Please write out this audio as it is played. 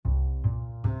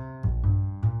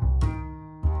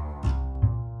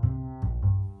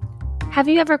Have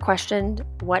you ever questioned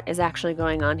what is actually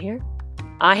going on here?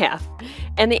 I have.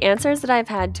 And the answers that I've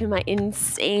had to my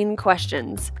insane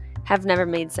questions have never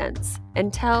made sense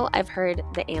until I've heard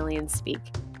the aliens speak.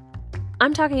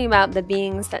 I'm talking about the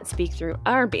beings that speak through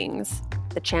our beings,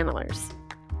 the channelers.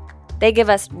 They give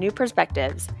us new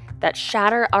perspectives that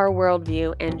shatter our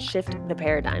worldview and shift the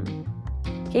paradigm.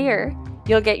 Here,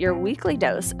 you'll get your weekly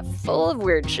dose full of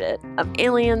weird shit of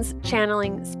aliens,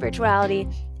 channeling, spirituality,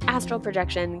 astral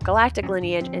projection, galactic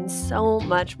lineage, and so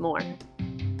much more.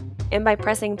 And by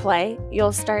pressing play,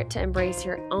 you'll start to embrace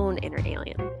your own inner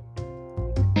alien.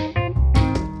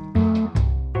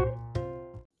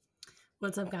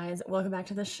 What's up, guys? Welcome back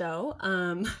to the show.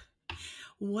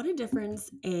 What a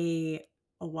difference a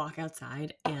walk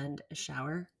outside and a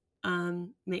shower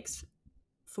makes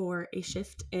for a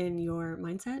shift in your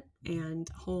mindset and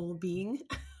whole being.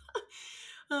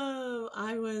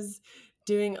 I was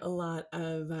doing a lot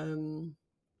of,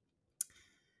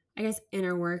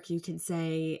 inner work, you could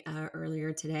say,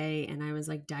 earlier today. And I was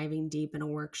like diving deep in a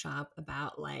workshop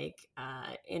about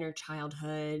inner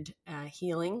childhood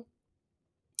healing.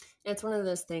 It's one of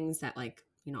those things that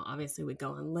obviously we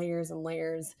go on layers and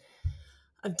layers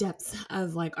of depths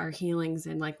of like our healings,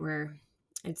 and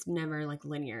it's never like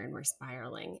linear and we're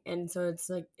spiraling. And so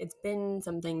it's been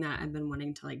something that I've been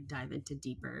wanting to like dive into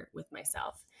deeper with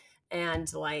myself and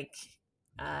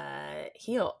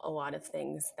heal a lot of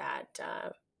things that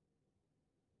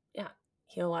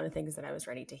heal a lot of things that I was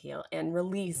ready to heal and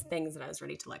release things that I was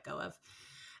ready to let go of.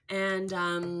 And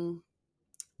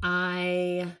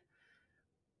I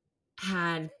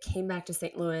came back to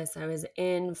St. Louis. I was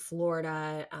in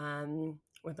Florida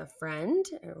with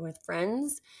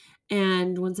friends.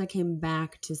 And once I came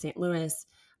back to St. Louis,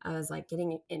 I was like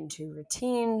getting into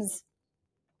routines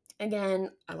again.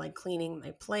 I like cleaning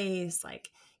my place, like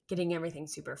getting everything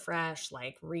super fresh,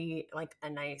 like a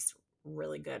nice,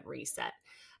 really good reset.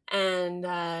 And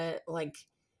I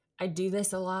do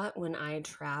this a lot when I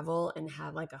travel and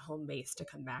have like a home base to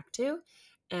come back to.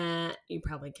 And you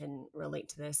probably can relate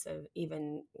to this,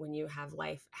 even when you have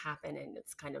life happen and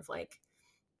it's kind of like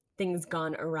things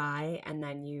gone awry, and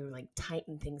then you like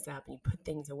tighten things up and you put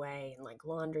things away, and like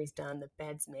laundry's done, the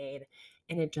bed's made,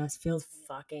 and it just feels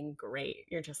fucking great.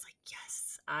 You're just like,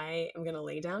 yes, I am going to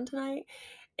lay down tonight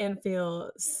and feel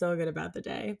so good about the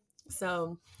day.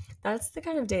 So that's the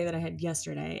kind of day that I had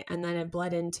yesterday. And then it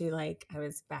bled into like, I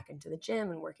was back into the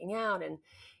gym and working out, and,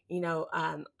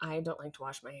 I don't like to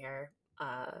wash my hair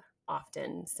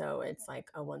often. So it's like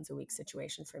a once a week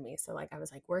situation for me. So like I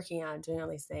was like working out, doing all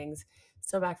these things,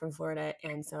 still back from Florida.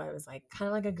 And so I was like kind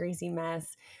of like a greasy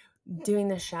mess doing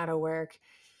the shadow work.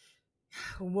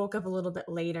 Woke up a little bit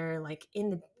later, like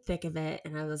in the thick of it.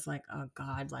 And I was like, oh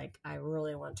God, like I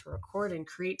really want to record and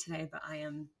create today, but I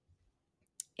am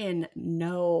in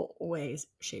no way,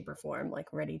 shape, or form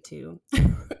like ready to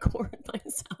record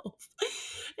myself.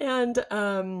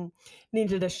 And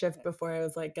needed a shift before I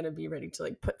was like going to be ready to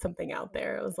like put something out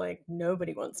there. I was like,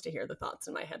 nobody wants to hear the thoughts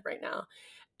in my head right now.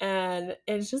 And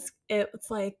it's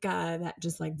like that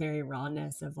just like very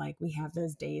rawness of like, we have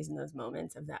those days and those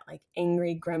moments of that like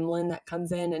angry gremlin that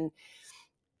comes in. And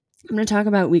I'm going to talk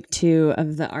about week 2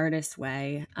 of The Artist's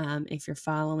Way. If you're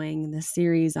following the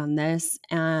series on this,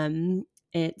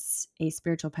 it's a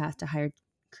spiritual path to higher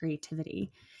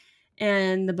creativity.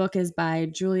 And the book is by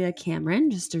Julia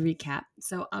Cameron, just to recap.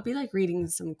 So I'll be like reading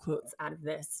some quotes out of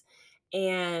this.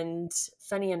 And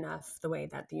funny enough, the way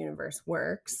that the universe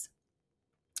works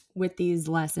with these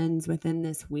lessons within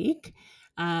this week,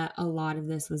 a lot of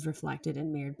this was reflected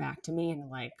and mirrored back to me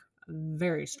in like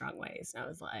very strong ways. And I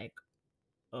was like,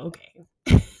 okay,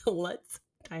 let's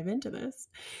dive into this.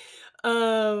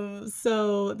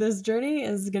 So this journey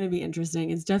is going to be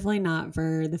interesting. It's definitely not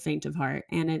for the faint of heart.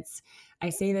 And I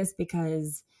say this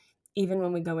because even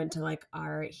when we go into like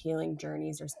our healing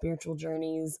journeys or spiritual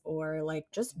journeys, or like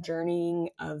just journeying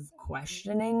of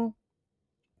questioning,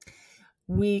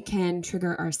 we can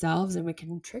trigger ourselves, and we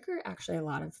can trigger actually a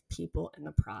lot of people in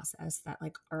the process that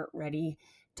like aren't ready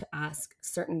to ask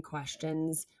certain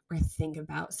questions or think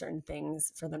about certain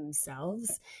things for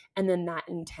themselves. And then that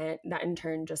in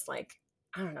turn just like,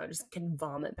 I don't know, just can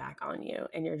vomit back on you,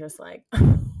 and you're just like,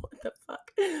 what the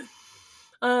fuck?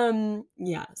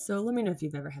 Yeah. So let me know if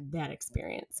you've ever had that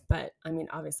experience. But I mean,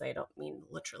 obviously I don't mean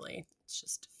literally. It's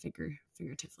just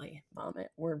figuratively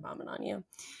word vomit on you,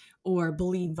 or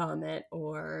believe vomit,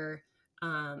 or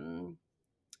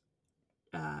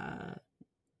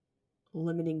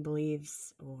limiting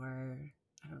beliefs, or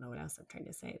I don't know what else I'm trying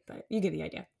to say, but you get the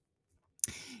idea.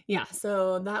 Yeah,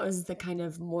 so that was the kind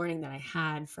of morning that I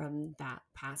had from that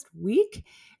past week.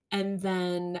 And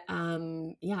then,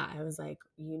 yeah, I was like,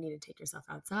 you need to take yourself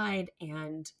outside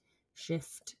and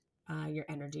shift your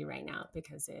energy right now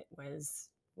because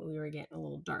we were getting a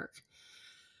little dark.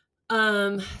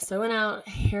 So I went out,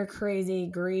 hair crazy,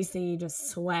 greasy, just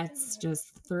sweats,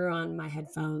 just threw on my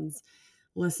headphones,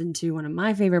 listened to one of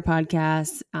my favorite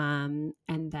podcasts, and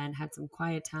then had some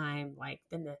quiet time.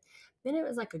 Then it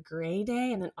was like a gray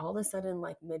day, and then all of a sudden,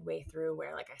 like midway through,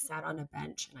 where like I sat on a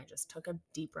bench and I just took a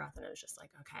deep breath, and I was just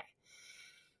like, okay,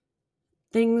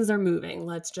 things are moving.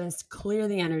 Let's just clear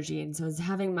the energy. And so I was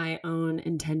having my own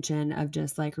intention of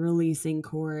just like releasing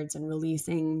cords and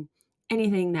releasing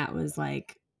anything that was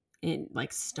like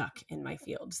stuck in my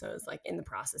field. So I was like in the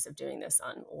process of doing this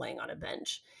on laying on a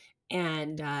bench.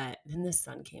 And then the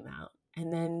sun came out.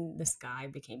 And then the sky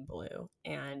became blue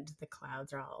and the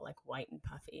clouds are all like white and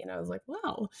puffy. And I was like,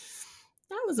 wow,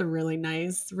 that was a really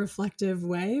nice reflective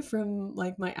way from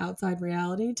like my outside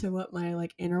reality to what my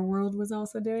like inner world was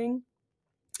also doing.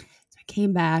 So I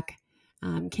came back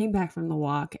from the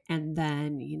walk, and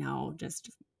then,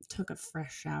 just took a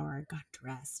fresh shower, got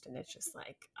dressed, and it's just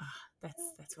like,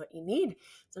 that's what you need.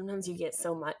 Sometimes you get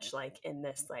so much like in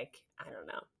this, like, I don't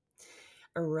know,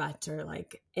 a rut or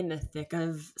like in the thick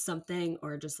of something,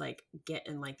 or just like get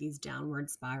in like these downward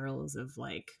spirals of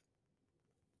like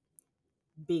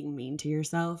being mean to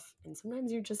yourself. And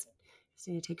sometimes you just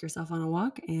need to take yourself on a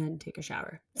walk and take a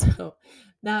shower. So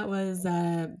that was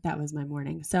my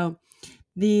morning. So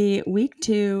the week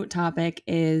 2 topic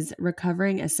is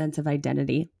recovering a sense of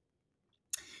identity.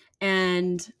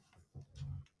 And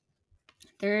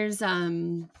there's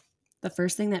the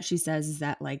first thing that she says is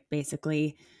that like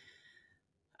basically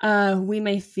we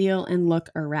may feel and look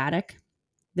erratic.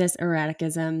 This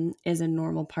erraticism is a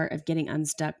normal part of getting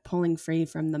unstuck, pulling free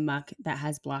from the muck that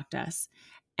has blocked us.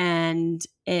 And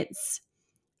it's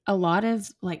a lot of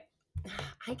like,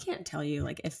 I can't tell you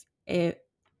like if it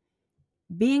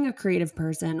being a creative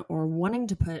person or wanting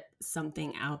to put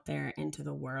something out there into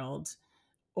the world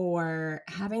or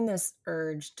having this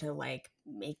urge to like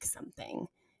make something,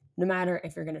 no matter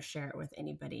if you're going to share it with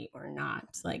anybody or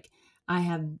not. Like I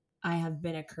have I have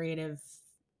been a creative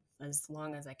as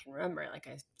long as I can remember. Like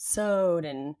I sewed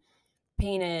and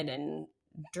painted and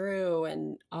drew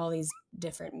and all these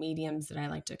different mediums that I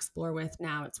like to explore with.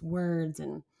 Now it's words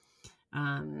and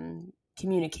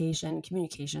communication.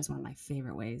 Communication is one of my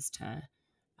favorite ways to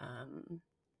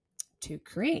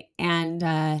create. And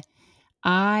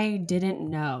I didn't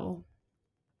know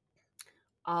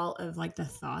all of like the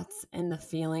thoughts and the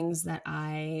feelings that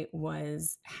I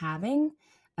was having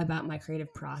about my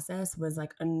creative process was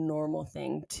like a normal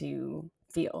thing to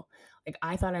feel. Like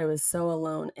I thought I was so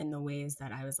alone in the ways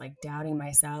that I was like doubting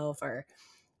myself or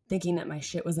thinking that my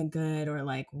shit wasn't good or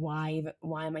like why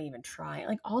am I even trying?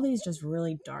 Like all these just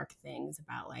really dark things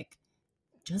about like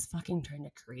just fucking trying to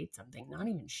create something, not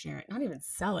even share it, not even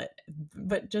sell it,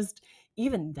 but just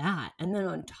even that. And then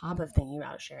on top of thinking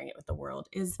about sharing it with the world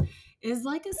is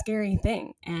like a scary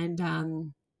thing.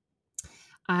 And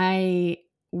I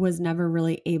was never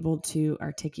really able to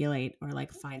articulate or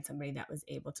like find somebody that was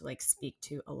able to like speak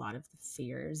to a lot of the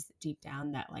fears deep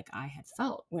down that like I had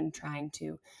felt when trying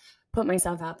to put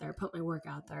myself out there, put my work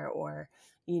out there, or,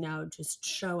 just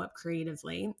show up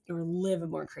creatively or live a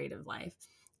more creative life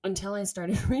until I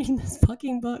started reading this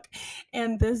fucking book.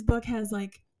 And this book has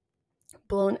like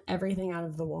blown everything out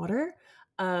of the water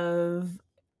of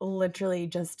literally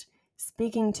just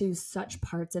speaking to such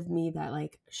parts of me that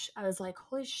like I was like,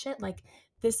 holy shit, like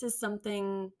this is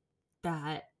something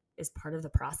that is part of the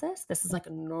process. This is like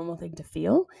a normal thing to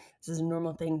feel. This is a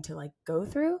normal thing to like go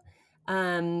through.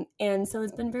 And so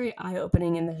it's been very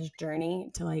eye-opening in this journey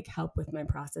to like help with my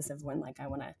process of when like I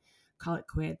want to call it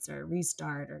quits or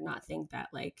restart or not think that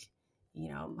like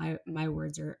my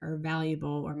words are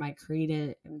valuable, or my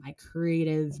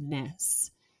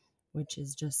creativeness, which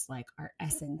is just like our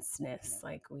essence-ness,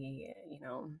 like we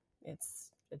it's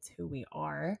who we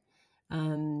are.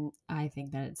 I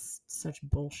think that it's such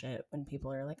bullshit when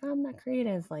people are like, oh, I'm not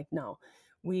creative. Like, no,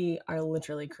 we are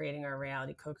literally creating our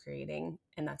reality, co-creating,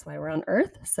 and that's why we're on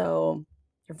earth. So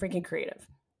you're freaking creative.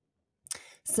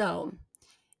 So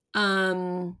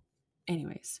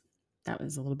anyways, that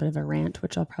was a little bit of a rant,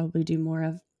 which I'll probably do more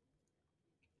of.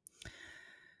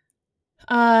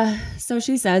 So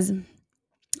she says,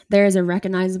 there is a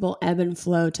recognizable ebb and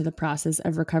flow to the process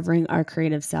of recovering our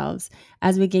creative selves.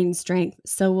 As we gain strength,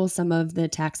 so will some of the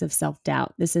attacks of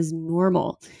self-doubt. This is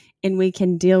normal, and we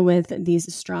can deal with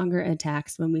these stronger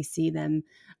attacks when we see them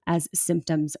as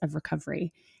symptoms of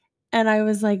recovery. And I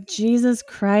was like, Jesus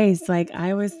Christ, like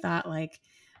I always thought like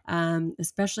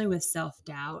especially with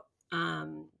self-doubt.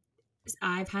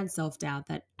 I've had self-doubt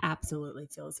that absolutely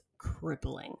feels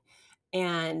crippling.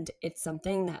 And it's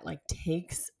something that like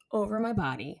takes over my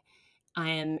body. I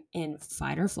am in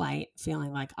fight or flight,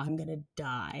 feeling like I'm going to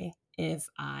die if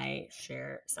I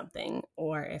share something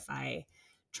or if I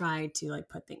try to like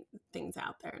put things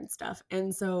out there and stuff.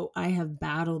 And so I have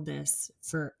battled this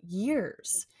for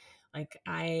years. Like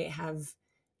I have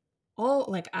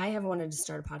wanted to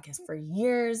start a podcast for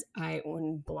years.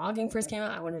 When blogging first came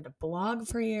out, I wanted to blog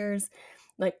for years.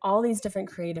 Like all these different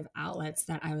creative outlets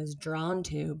that I was drawn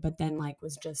to, but then like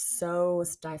was just so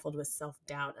stifled with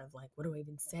self-doubt of like, what do I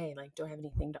even say? Like, do I have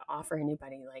anything to offer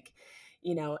anybody? Like,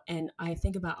 and I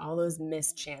think about all those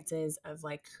missed chances of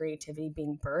like creativity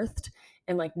being birthed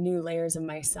and like new layers of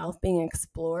myself being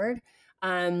explored.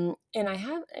 And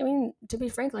to be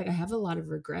frank, like I have a lot of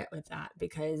regret with that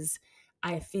because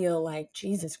I feel like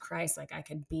Jesus Christ, like I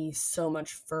could be so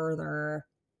much further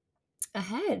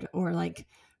ahead or like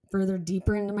further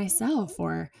deeper into myself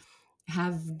or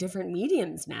have different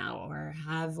mediums now or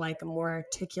have like a more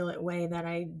articulate way that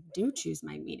I do choose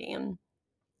my medium.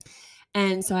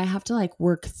 And so I have to like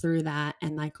work through that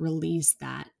and like release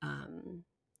that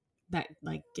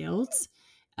like guilt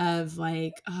of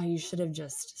like, oh, you should have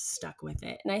just stuck with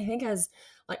it. And I think as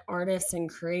like artists and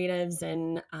creatives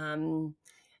and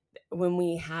when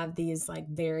we have these like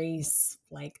very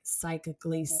like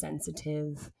psychically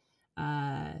sensitive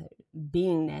uh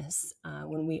beingness,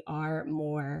 when we are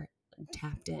more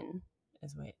tapped in,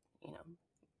 is what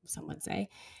some would say,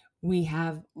 we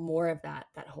have more of that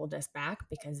hold us back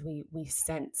because we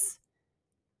sense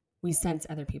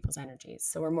other people's energies,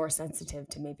 so we're more sensitive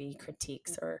to maybe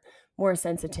critiques or more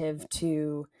sensitive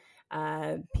to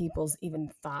people's even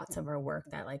thoughts of our work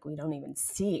that like we don't even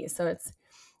see. So it's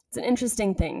an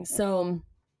interesting thing. So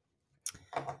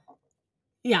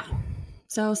yeah.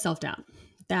 So self-doubt.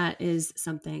 That is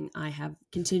something I have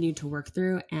continued to work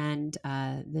through. And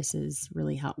this has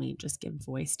really helped me just give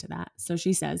voice to that. So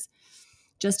she says,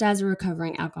 just as a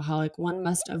recovering alcoholic, one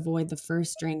must avoid the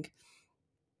first drink.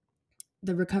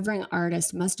 The recovering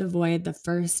artist must avoid the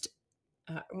first,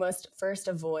 must first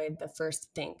avoid the first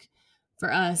think.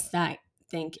 For us, that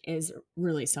think is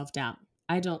really self-doubt.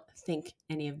 I don't think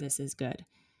any of this is good.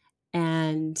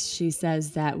 And she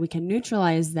says that we can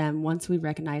neutralize them once we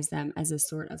recognize them as a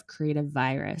sort of creative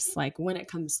virus. Like when it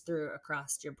comes through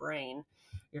across your brain,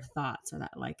 your thoughts or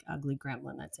that like ugly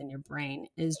gremlin that's in your brain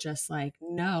is just like,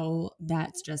 no,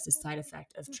 that's just a side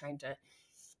effect of trying to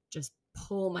just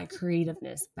pull my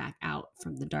creativeness back out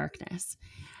from the darkness.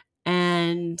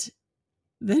 And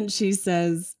then she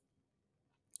says,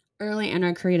 early in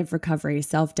our creative recovery,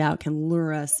 self-doubt can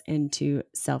lure us into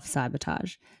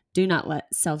self-sabotage. Do not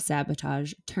let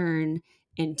self-sabotage turn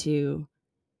into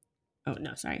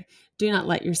do not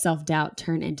let your self-doubt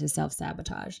turn into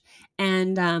self-sabotage.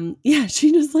 And yeah,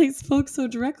 she just like spoke so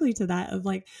directly to that of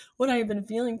like what I have been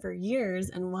feeling for years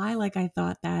and why like I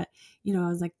thought that, I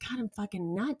was like, God, I'm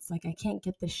fucking nuts. Like I can't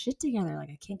get this shit together.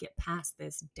 Like I can't get past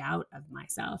this doubt of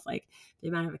myself. Like the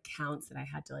amount of accounts that I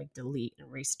had to like delete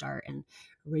and restart and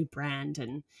rebrand.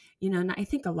 And I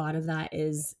think a lot of that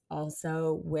is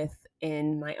also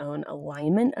within my own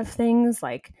alignment of things,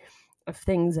 like of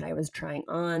things that I was trying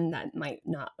on that might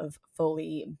not have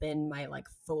fully been my like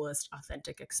fullest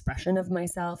authentic expression of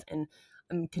myself. And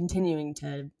I'm continuing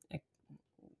to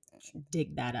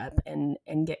dig that up and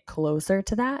get closer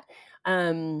to that.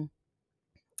 So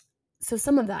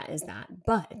some of that is that,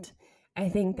 but I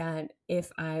think that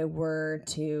if I were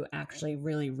to actually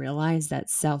really realize that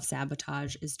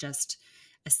self-sabotage is just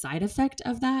a side effect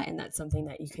of that, and that's something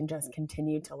that you can just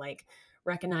continue to like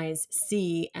recognize,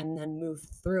 see, and then move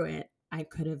through it, I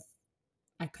could have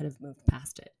moved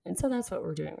past it. And so that's what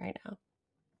we're doing right now.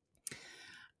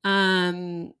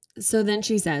 So then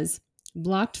she says,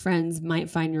 blocked friends might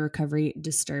find your recovery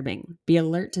disturbing. Be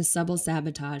alert to subtle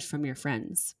sabotage from your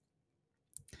friends.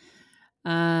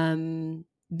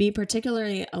 Be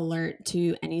particularly alert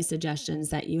to any suggestions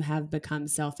that you have become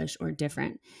selfish or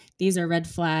different. These are red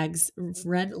flags,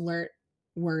 red alert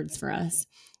words for us.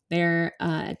 They're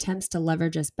attempts to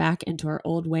leverage us back into our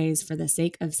old ways for the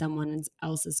sake of someone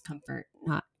else's comfort,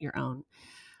 not your own.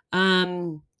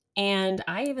 And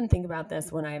I even think about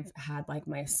this when I've had like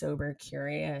my sober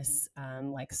curious,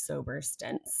 like sober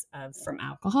stints from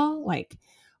alcohol, like,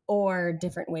 or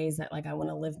different ways that like I want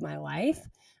to live my life.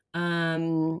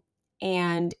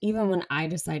 And even when I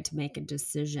decide to make a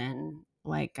decision,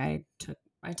 like I took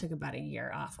about a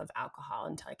year off of alcohol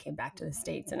until I came back to the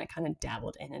States, and I kind of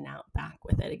dabbled in and out back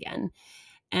with it again.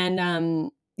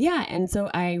 And yeah, and so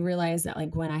I realized that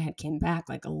like when I had came back,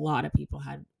 like a lot of people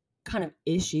had kind of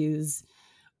issues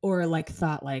or like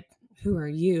thought like, who are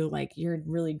you? Like, you're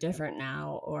really different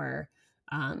now, or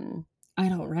I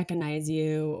don't recognize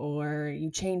you, or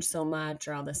you changed so much,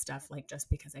 or all this stuff, like just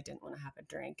because I didn't want to have a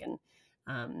drink.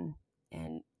 Um,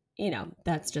 and,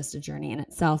 that's just a journey in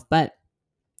itself. But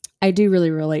I do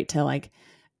really relate to like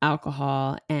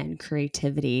alcohol and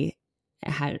creativity,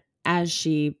 as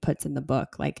she puts in the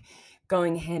book, like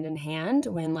going hand in hand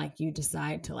when like you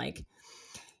decide to like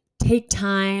take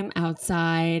time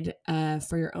outside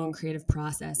for your own creative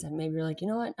process. And maybe you're like, you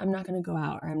know what, I'm not going to go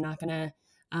out, or I'm not going to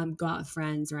go out with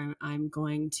friends, or I'm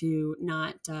going to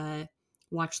not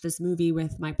watch this movie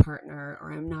with my partner,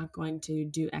 or I'm not going to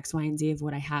do X, Y, and Z of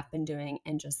what I have been doing,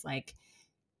 and just like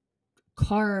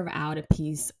carve out a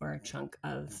piece or a chunk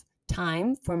of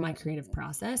time for my creative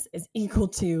process is equal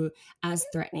to as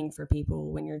threatening for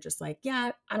people when you're just like,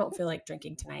 yeah, I don't feel like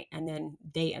drinking tonight. And then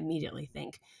they immediately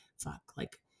think, fuck,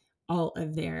 like all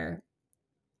of their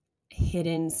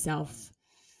hidden self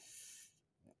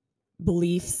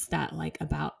beliefs that like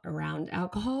about around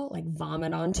alcohol like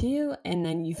vomit onto you, and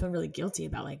then you feel really guilty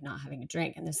about like not having a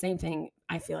drink. And the same thing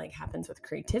I feel like happens with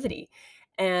creativity.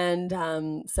 And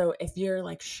so if you're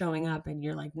like showing up and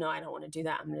you're like, no, I don't want to do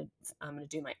that, I'm gonna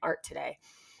do my art today,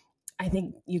 I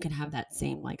think you can have that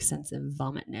same like sense of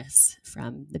vomitness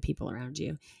from the people around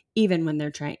you, even when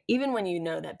even when you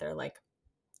know that they're like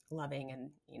loving,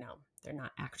 and they're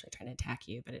not actually trying to attack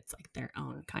you, but it's like their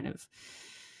own kind of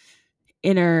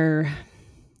inner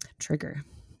trigger,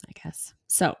 I guess.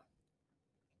 So,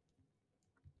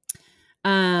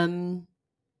 and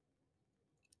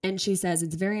she says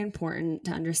it's very important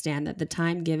to understand that the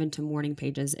time given to morning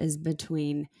pages is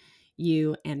between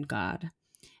you and God.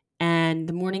 And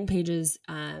the morning pages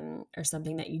are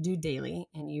something that you do daily,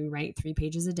 and you write 3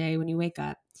 pages a day when you wake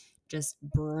up, just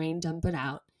brain dump it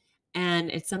out. And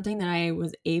it's something that I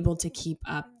was able to keep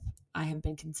up. I have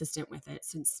been consistent with it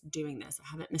since doing this. I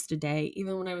haven't missed a day,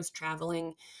 even when I was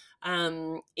traveling,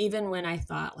 even when I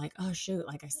thought like, oh shoot,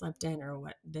 like I slept in or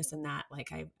what, this and that,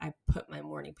 like I put my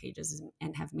morning pages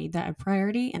and have made that a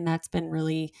priority. And that's been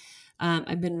really,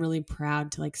 I've been really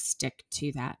proud to like stick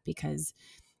to that, because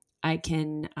I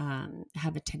can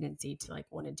have a tendency to like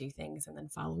want to do things and then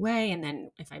fall away. And then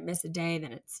if I miss a day,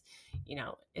 then it's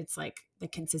like the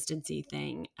consistency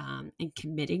thing, and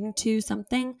committing to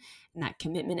something. And that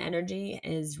commitment energy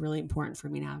is really important for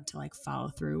me now to like follow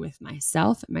through with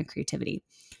myself and my creativity.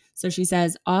 So she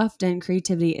says, often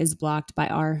creativity is blocked by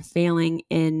our failing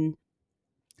in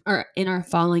or in our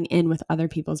falling in with other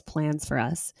people's plans for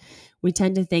us. We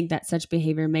tend to think that such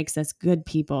behavior makes us good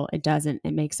people. It doesn't.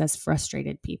 It makes us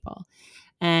frustrated people.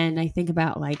 And I think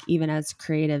about like even as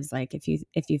creatives, like if you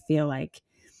feel like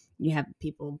you have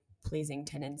people pleasing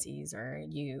tendencies, or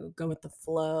you go with the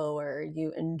flow, or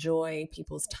you enjoy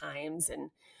people's times, and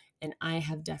I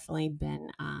have definitely been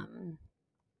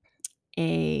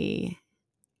a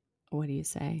what do you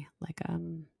say? Like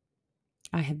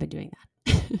I have been doing that.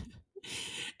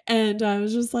 And I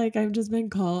was just like, I've just been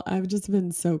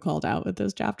so called out with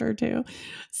this chapter too.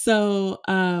 So,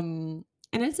 and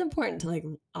it's important to like,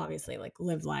 obviously like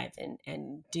live life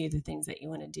and do the things that you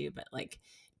want to do, but like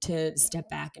to step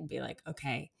back and be like,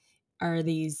 okay,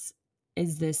 is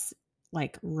this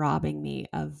like robbing me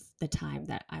of the time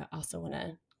that I also want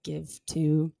to give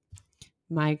to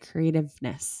my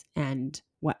creativeness and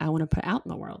what I want to put out in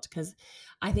the world? Because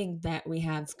I think that we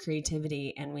have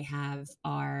creativity and we have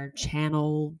our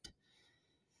channeled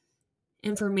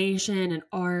information and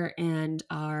art and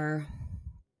our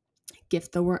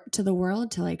gift to the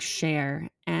world to like share,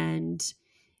 and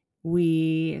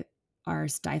we are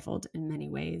stifled in many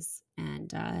ways.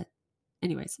 And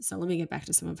anyways, so let me get back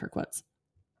to some of her quotes.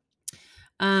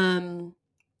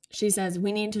 She says,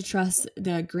 we need to trust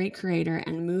the great creator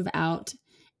and move out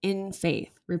in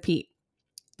faith. Repeat.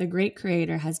 The great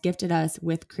creator has gifted us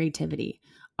with creativity.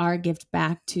 Our gift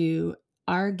back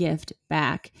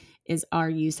is our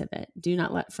use of it. Do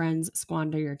not let friends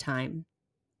squander your time.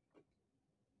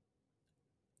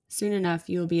 Soon enough,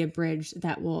 you will be a bridge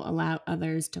that will allow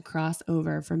others to cross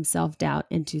over from self-doubt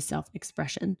into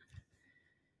self-expression.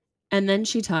 And then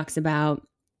she talks about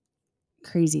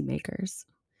crazy makers.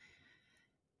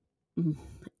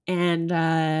 And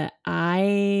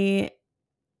I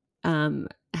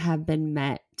have been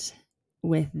met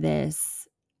with this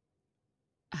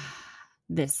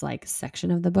like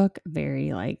section of the book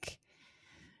very like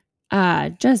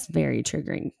just very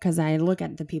triggering, because I look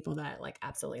at the people that I like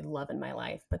absolutely love in my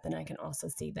life, but then I can also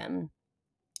see them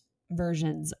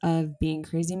versions of being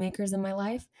crazy makers in my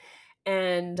life.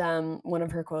 And one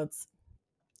of her quotes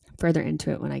further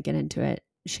into it, when I get into it,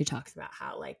 she talks about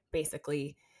how like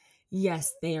basically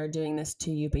yes, they are doing this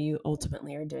to you, but you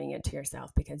ultimately are doing it to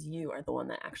yourself because you are the one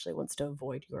that actually wants to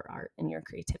avoid your art and your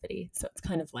creativity. So it's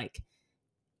kind of like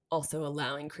also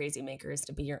allowing crazy makers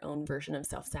to be your own version of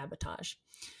self-sabotage.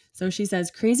 So she says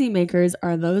crazy makers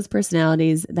are those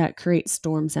personalities that create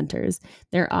storm centers.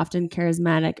 They're often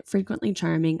charismatic, frequently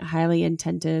charming, highly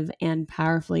attentive, and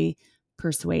powerfully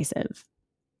persuasive.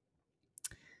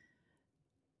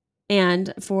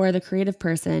 And for the creative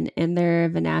person in their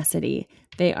vivacity,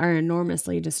 they are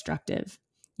enormously destructive.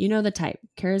 You know the type: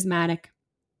 charismatic,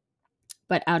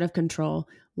 but out of control,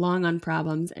 long on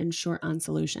problems, and short on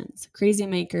solutions. Crazy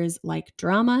makers like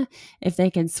drama. If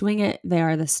they can swing it, they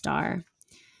are the star.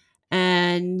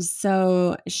 And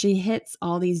so she hits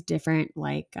all these different,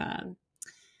 kind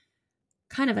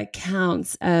of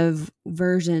accounts of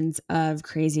versions of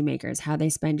crazy makers, how they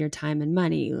spend your time and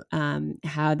money,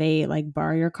 how they like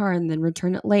borrow your car and then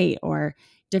return it late, or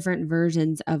different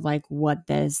versions of like what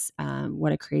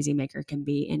what a crazy maker can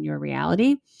be in your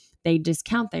reality. They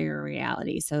discount their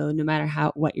reality. So no matter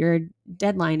what your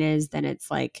deadline is, then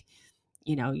it's like,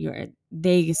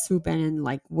 they swoop in and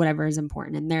like whatever is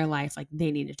important in their life, like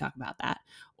they need to talk about that.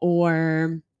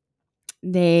 Or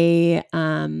they,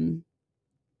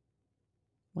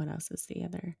 what else is the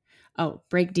other? Oh,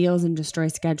 break deals and destroy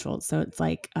schedules. So it's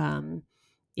like,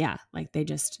 like they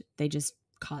just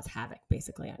cause havoc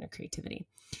basically on your creativity.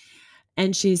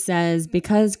 And she says,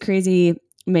 because crazy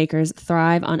makers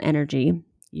thrive on energy,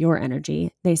 your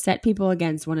energy, they set people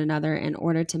against one another in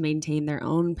order to maintain their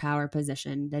own power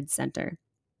position dead center.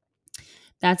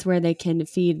 That's where they can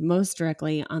feed most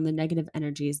directly on the negative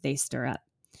energies they stir up.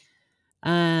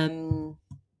 And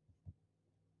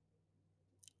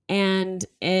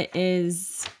it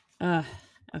is,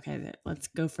 okay, let's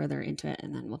go further into it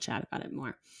and then we'll chat about it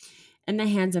more. In the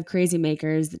hands of crazy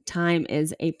makers, time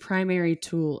is a primary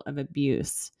tool of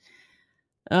abuse.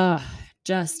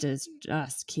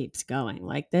 Just keeps going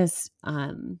like this.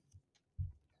 If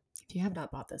you have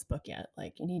not bought this book yet,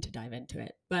 like you need to dive into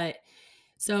it. But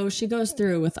so she goes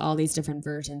through with all these different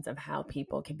versions of how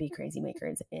people can be crazy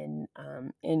makers in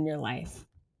your life.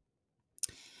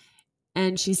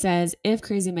 And she says, if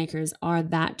crazy makers are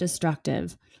that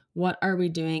destructive, what are we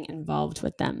doing involved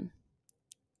with them?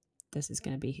 This is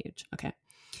going to be huge. Okay.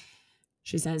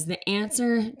 She says, the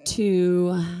answer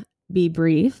to be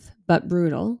brief but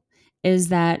brutal is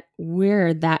that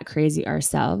we're that crazy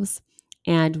ourselves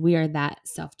and we are that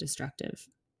self-destructive.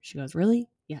 She goes, really?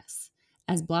 Yes.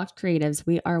 As blocked creatives,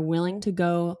 we are willing to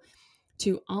go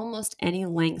to almost any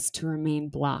lengths to remain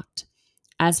blocked.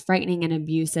 As frightening and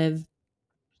abusive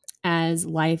as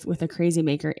life with a crazy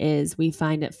maker is, we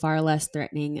find it far less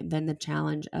threatening than the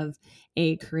challenge of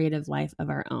a creative life of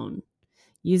our own.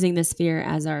 Using this fear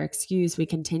as our excuse, we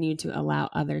continue to allow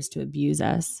others to abuse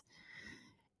us.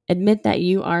 Admit that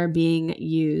you are being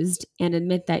used and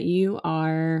admit that you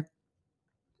are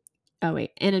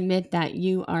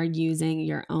using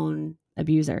your own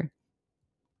abuser.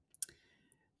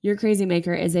 Your crazy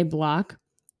maker is a block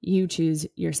you choose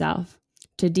yourself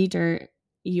to deter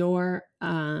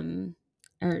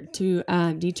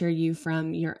deter you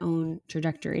from your own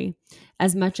trajectory.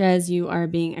 As much as you are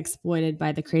being exploited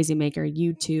by the crazy maker,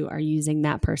 you too are using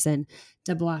that person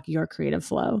to block your creative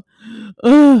flow.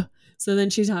 Ugh. So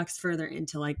then she talks further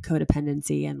into like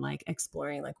codependency and like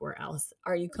exploring like where else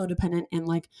are you codependent in,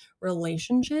 like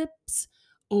relationships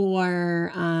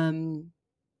or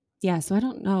so I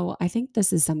don't know. I think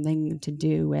this is something to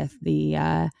do with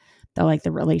the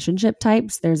relationship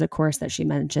types. There's a course that she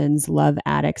mentions, Love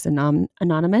Addicts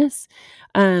Anonymous.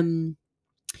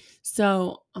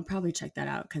 So I'll probably check that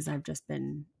out because I've just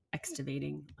been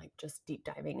excavating, like just deep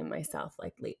diving in myself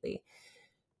like lately.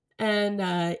 And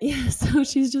so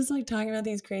she's just like talking about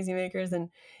these crazy makers and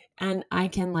I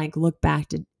can like look back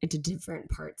into different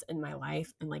parts in my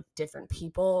life and like different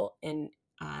people and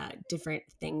different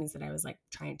things that I was like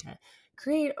trying to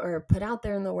create or put out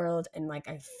there in the world. And like,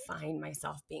 I find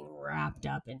myself being wrapped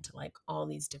up into like all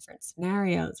these different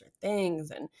scenarios or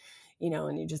things. And,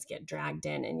 and you just get dragged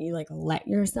in and you like let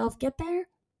yourself get there.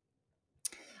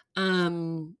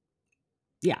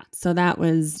 So that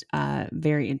was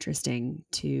very interesting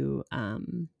to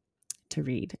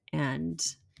read. And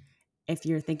if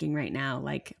you're thinking right now,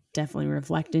 like definitely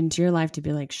reflect into your life to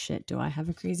be like, shit, do I have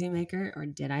a crazy maker or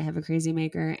did I have a crazy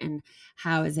maker? And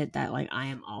how is it that like I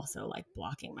am also like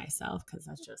blocking myself? Cause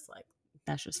that's just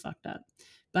fucked up.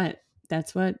 But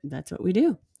that's what we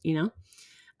do,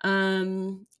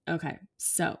 Okay.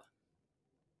 So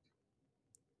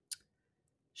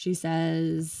she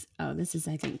says, this is,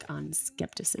 I think, on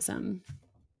skepticism.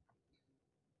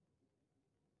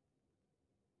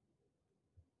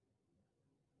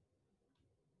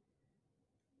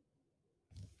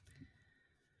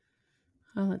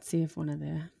 let's see if one of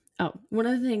the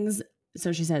things,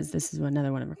 so she says, this is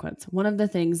another one of her quotes. One of the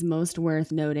things most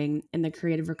worth noting in the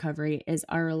creative recovery is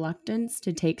our reluctance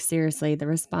to take seriously the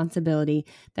responsibility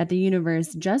that the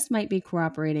universe just might be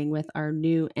cooperating with our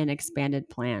new and expanded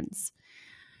plans.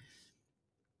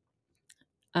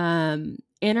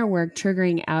 Inner work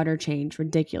triggering outer change,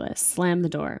 ridiculous. Slam the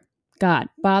door. God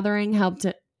bothering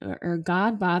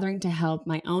to help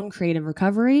my own creative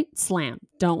recovery. Slam.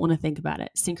 Don't want to think about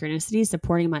it. Synchronicity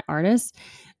supporting my artists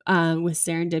with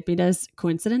serendipitous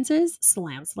coincidences.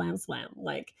 Slam, slam, slam.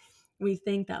 Like we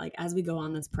think that like as we go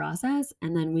on this process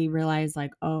and then we realize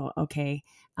like, oh, okay,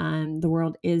 the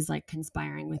world is like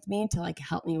conspiring with me to like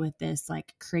help me with this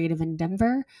like creative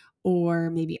endeavor or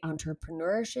maybe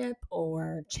entrepreneurship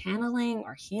or channeling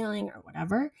or healing or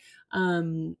whatever.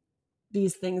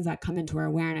 These things that come into our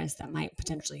awareness that might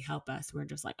potentially help us. We're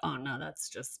just like, oh no,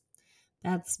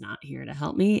 that's not here to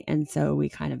help me. And so we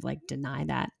kind of like deny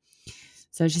that.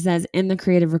 So she says, in the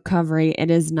creative recovery,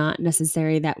 it is not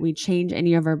necessary that we change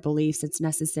any of our beliefs. It's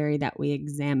necessary that we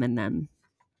examine them.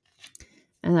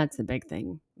 And that's the big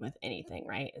thing with anything,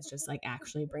 right? It's just like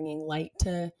actually bringing light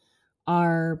to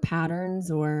our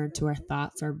patterns or to our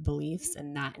thoughts or beliefs.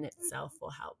 And that in itself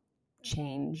will help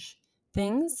change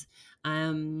things.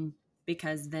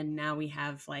 Because then now we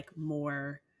have like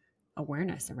more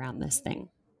awareness around this thing.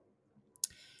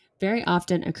 Very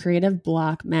often, a creative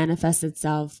block manifests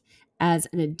itself as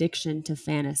an addiction to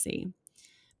fantasy.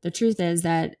 The truth is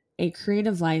that a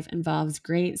creative life involves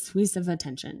great sweeps of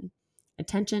attention.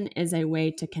 Attention is a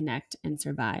way to connect and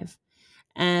survive.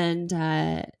 And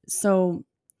so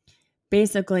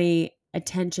basically,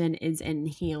 attention is in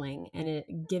healing,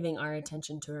 and giving our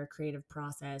attention to our creative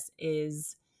process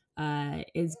is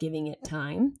giving it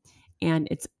time, and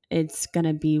it's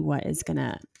gonna be what is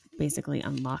gonna basically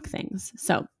unlock things.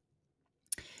 So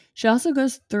she also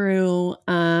goes through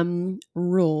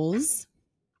rules.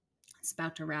 It's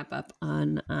about to wrap up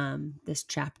on this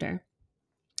chapter.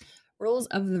 Rules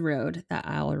of the road that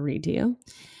I'll read to you.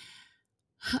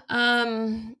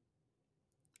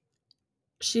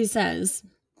 She says,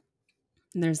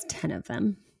 and there's 10 of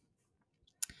them.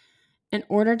 In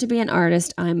order to be an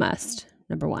artist, I must,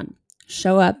 number 1,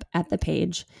 show up at the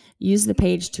page, use the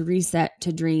page to reset,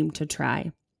 to dream, to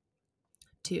try.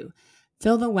 2,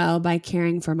 fill the well by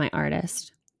caring for my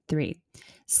artist. 3,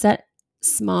 set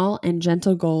small and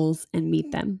gentle goals and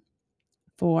meet them.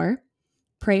 4,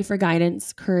 pray for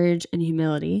guidance, courage, and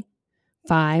humility.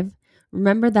 5,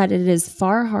 remember that it is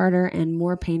far harder and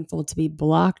more painful to be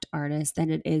blocked artist than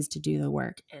it is to do the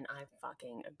work. And I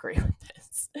fucking agree with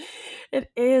this. It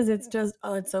is. It's just,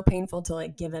 it's so painful to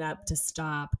like give it up, to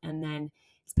stop. And then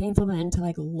it's painful then to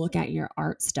like look at your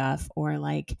art stuff or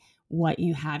like what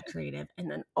you had creative.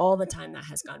 And then all the time that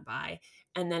has gone by.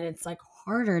 And then it's like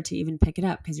harder to even pick it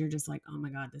up because you're just like, oh my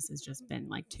God, this has just been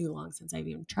like too long since I've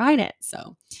even tried it.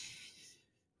 So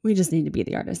we just need to be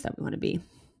the artist that we want to be.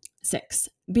 6,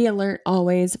 be alert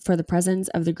always for the presence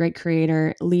of the great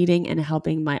creator leading and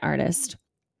helping my artist.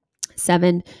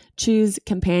 7, choose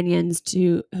companions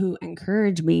who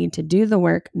encourage me to do the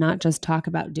work, not just talk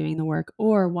about doing the work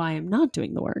or why I'm not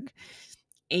doing the work.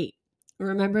 8,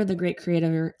 remember the great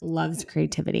creator loves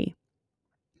creativity.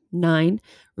 9,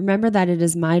 remember that it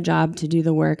is my job to do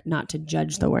the work, not to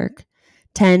judge the work.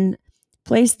 10,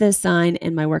 place this sign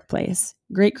in my workplace.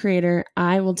 Great creator,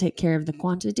 I will take care of the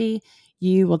quantity.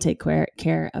 You will take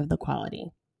care of the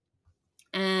quality.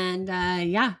 And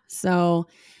so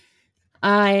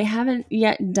I haven't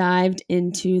yet dived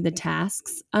into the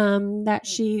tasks so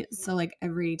like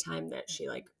every time that she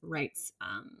like writes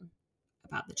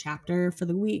about the chapter for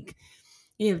the week,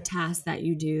 you have tasks that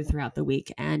you do throughout the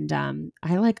week. And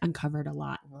I like uncovered a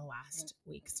lot in the last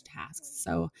week's tasks.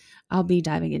 So I'll be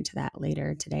diving into that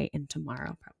later today and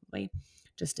tomorrow probably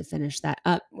just to finish that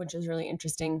up, which is really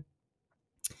interesting.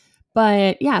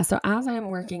 But yeah, so as I'm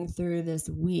working through this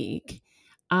week,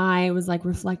 I was like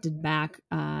reflected back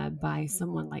by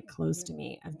someone like close to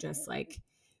me of just like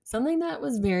something that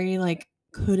was very like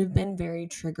could have been very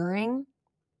triggering.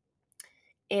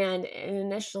 And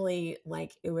initially,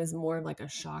 like it was more like a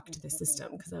shock to the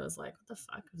system because I was like, what the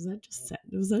fuck was that just said?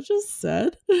 Was that just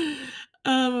said?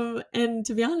 And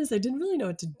to be honest, I didn't really know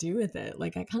what to do with it.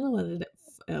 Like I kind of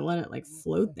let it like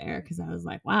float there because I was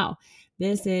like, wow,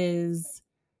 this is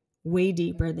way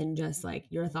deeper than just like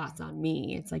your thoughts on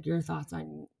me. It's like your thoughts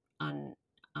on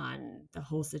the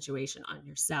whole situation, on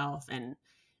yourself, and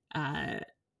and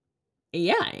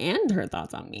her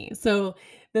thoughts on me. So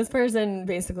this person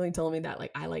basically told me that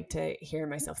like I like to hear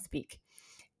myself speak,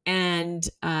 and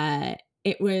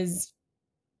it was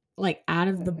like out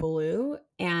of the blue,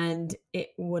 and it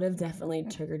would have definitely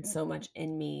triggered so much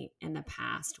in me in the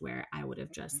past where I would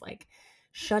have just like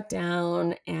shut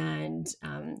down and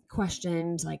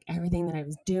questioned like everything that I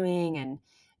was doing,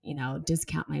 and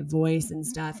discount my voice and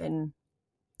stuff. And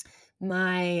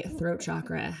my throat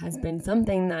chakra has been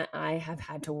something that I have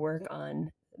had to work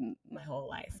on my whole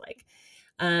life. Like,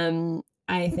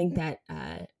 I think that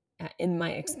in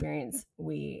my experience,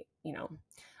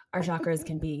 our chakras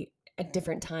can be at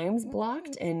different times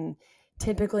blocked, and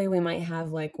typically we might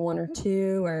have like one or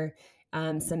two, or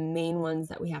some main ones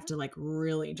that we have to like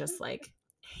really just like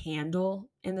handle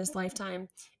in this lifetime.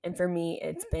 And for me,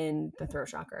 it's been the throat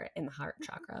chakra and the heart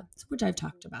chakra, which I've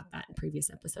talked about that in previous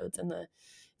episodes if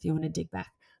you want to dig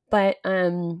back. But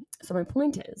so my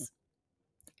point is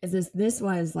this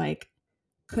was like,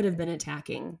 could have been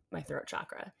attacking my throat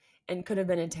chakra, and could have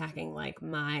been attacking like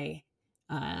my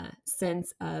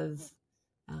sense of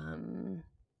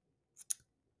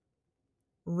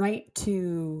right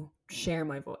to share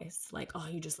my voice. Like, oh,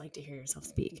 you just like to hear yourself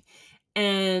speak.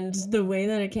 And the way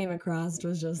that it came across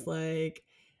was just like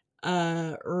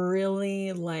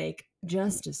really like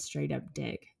just a straight up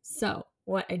dig. So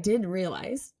what I did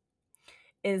realize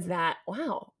is that,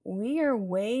 wow, we are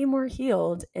way more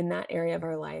healed in that area of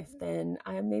our life than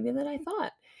I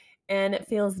thought. And it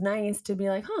feels nice to be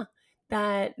like,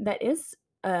 that is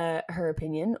her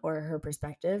opinion or her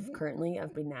perspective currently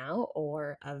of me now,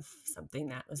 or of something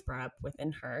that was brought up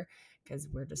within her, because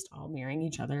we're just all mirroring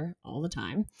each other all the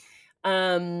time.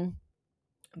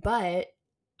 But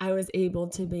I was able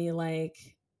to be like,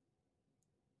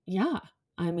 yeah,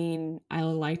 I mean, I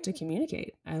like to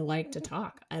communicate. I like to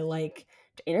talk. I like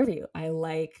to interview. I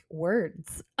like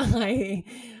words. I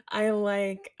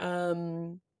like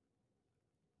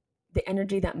the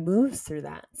energy that moves through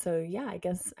that. So yeah, I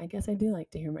guess I do like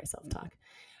to hear myself talk.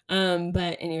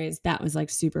 But anyways, that was like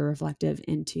super reflective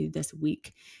into this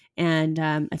week, and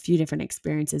a few different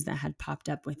experiences that had popped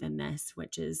up within this,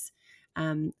 which is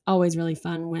always really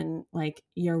fun when like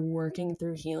you're working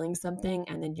through healing something,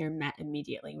 and then you're met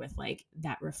immediately with like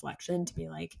that reflection to be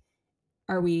like,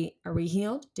 are we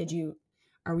healed?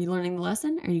 Are we learning the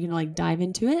lesson? Are you gonna like dive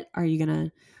into it? Are you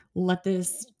gonna let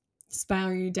this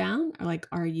spiral you down, or like,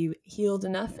 are you healed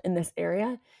enough in this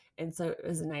area? And so it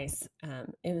was a nice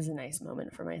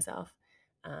moment for myself,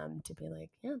 to be like,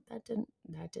 yeah, that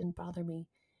didn't bother me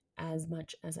as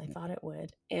much as I thought it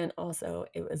would. And also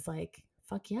it was like,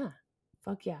 fuck yeah.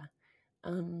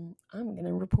 I'm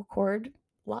gonna record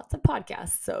lots of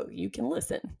podcasts so you can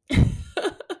listen.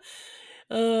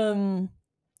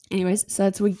 Anyways, so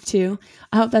that's week 2.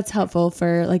 I hope that's helpful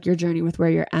for like your journey with where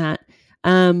you're at.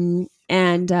 And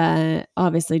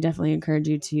obviously definitely encourage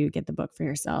you to get the book for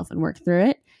yourself and work through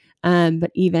it.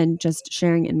 But even just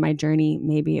sharing in my journey,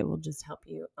 maybe it will just help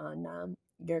you on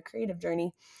your creative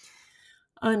journey,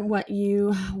 on what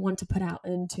you want to put out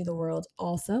into the world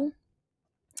also.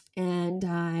 And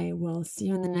I will see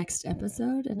you in the next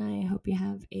episode, and I hope you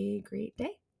have a great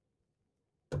day.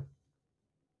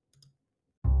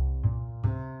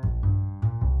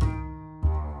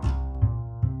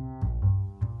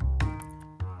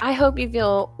 I hope you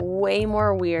feel way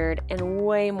more weird and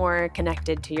way more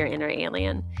connected to your inner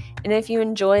alien. And if you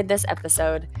enjoyed this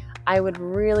episode, I would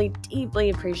really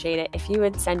deeply appreciate it if you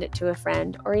would send it to a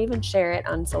friend, or even share it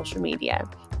on social media.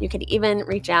 You could even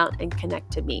reach out and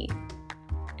connect to me.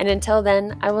 And until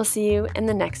then, I will see you in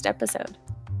the next episode.